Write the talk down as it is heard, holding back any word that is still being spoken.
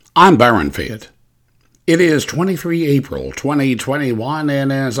I'm Byron Fayette. It is 23 April 2021, and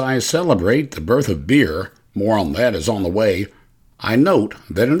as I celebrate the birth of beer, more on that is on the way, I note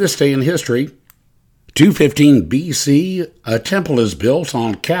that in this day in history, 215 BC, a temple is built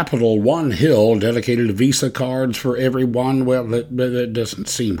on Capitol One Hill dedicated to Visa cards for everyone. Well, that doesn't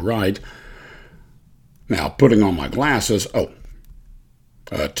seem right. Now, putting on my glasses,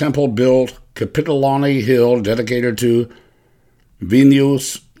 a temple built Capitolani Hill dedicated to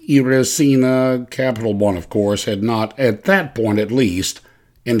Venus Iresina. Capital One, of course, had not, at that point at least,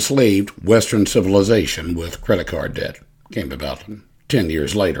 enslaved Western civilization with credit card debt. Came about 10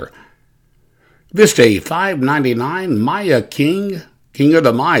 years later. This day, 599, Maya king of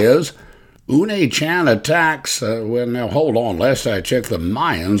the Mayas, Une Chan attacks. Now hold on, last I checked, the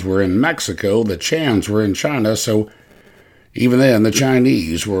Mayans were in Mexico, the Chans were in China, so even then the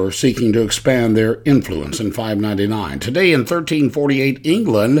Chinese were seeking to expand their influence in 599. Today in 1348,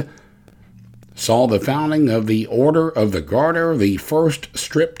 England saw the founding of the Order of the Garter, the first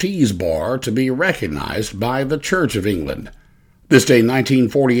striptease bar to be recognized by the Church of England. This day,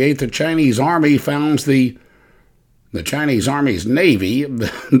 1948, the Chinese Army founds the Chinese Army's Navy.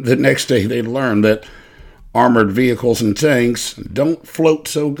 The next day, they learned that armored vehicles and tanks don't float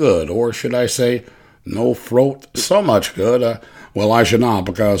so good, or should I say, no float so much good. Well, I should not,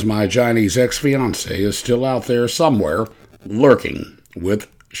 because my Chinese ex-fiancée is still out there somewhere, lurking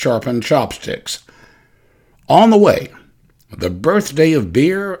with sharpened chopsticks. On the way, the birthday of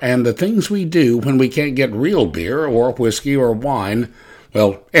beer and the things we do when we can't get real beer or whiskey or wine.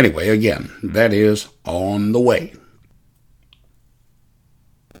 Well, anyway, again, that is on the way.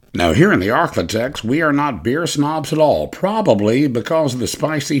 Now, here in the Arklatex, we are not beer snobs at all, probably because of the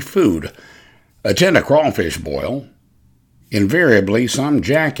spicy food. Attend a crawfish boil. Invariably, some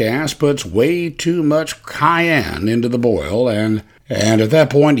jackass puts way too much cayenne into the boil, and at that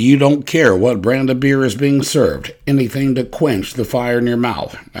point, you don't care what brand of beer is being served, anything to quench the fire in your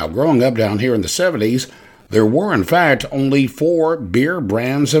mouth. Now, growing up down here in the 70s, there were, in fact, only 4 beer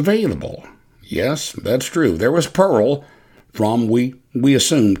brands available. Yes, that's true. There was Pearl, from, we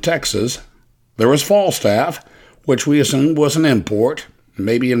assume, Texas. There was Falstaff, which we assumed was an import,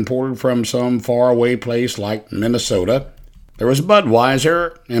 maybe imported from some faraway place like Minnesota. There was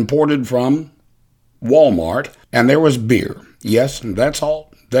Budweiser, imported from Walmart, and there was beer. Yes, that's all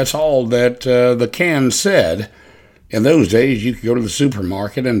that the can said. In those days, you could go to the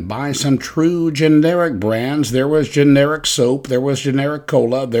supermarket and buy some true generic brands. There was generic soap, there was generic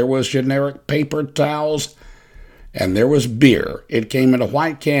cola, there was generic paper towels, and there was beer. It came in a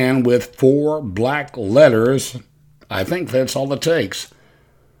white can with 4 black letters. I think that's all it takes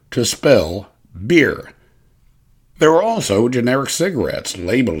to spell beer. There were also generic cigarettes,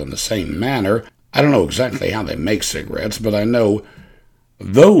 labeled in the same manner. I don't know exactly how they make cigarettes, but I know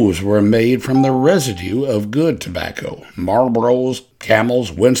those were made from the residue of good tobacco. Marlboros, Camels,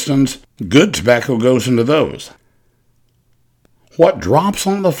 Winstons, good tobacco goes into those. What drops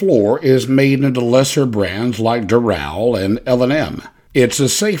on the floor is made into lesser brands like Doral and L&M. It's a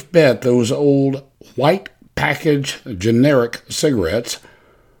safe bet those old white package generic cigarettes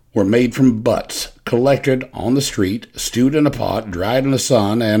were made from butts, collected on the street, stewed in a pot, dried in the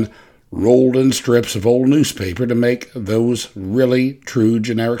sun, and rolled in strips of old newspaper to make those really true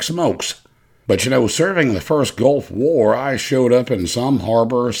generic smokes. But serving the first Gulf War, I showed up in some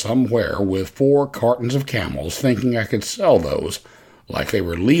harbor somewhere with 4 cartons of Camels, thinking I could sell those like they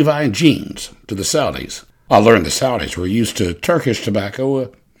were Levi jeans to the Saudis. I learned the Saudis were used to Turkish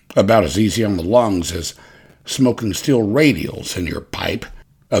tobacco, about as easy on the lungs as smoking steel radials in your pipe.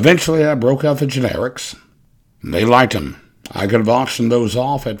 Eventually, I broke out the generics. They liked them. I could have auctioned those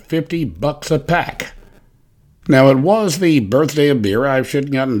off at $50 a pack. Now, it was the birthday of beer. I should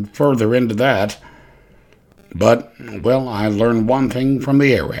have gotten further into that. But, well, I learned one thing from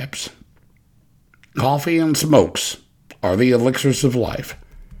the Arabs. Coffee and smokes are the elixirs of life.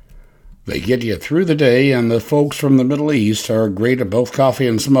 They get you through the day, and the folks from the Middle East are great at both coffee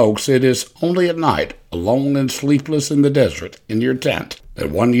and smokes. It is only at night, alone and sleepless in the desert, in your tent,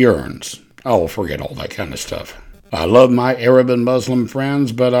 that one yearns. Oh, forget all that kind of stuff. I love my Arab and Muslim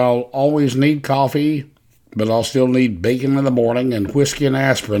friends, but I'll always need coffee, but I'll still need bacon in the morning and whiskey and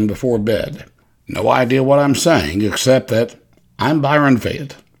aspirin before bed. No idea what I'm saying, except that I'm Byron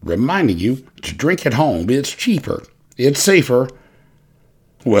Fayette, reminding you to drink at home. It's cheaper. It's safer.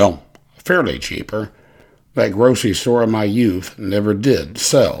 Well, fairly cheaper. That grocery store of my youth never did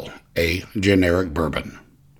sell a generic bourbon.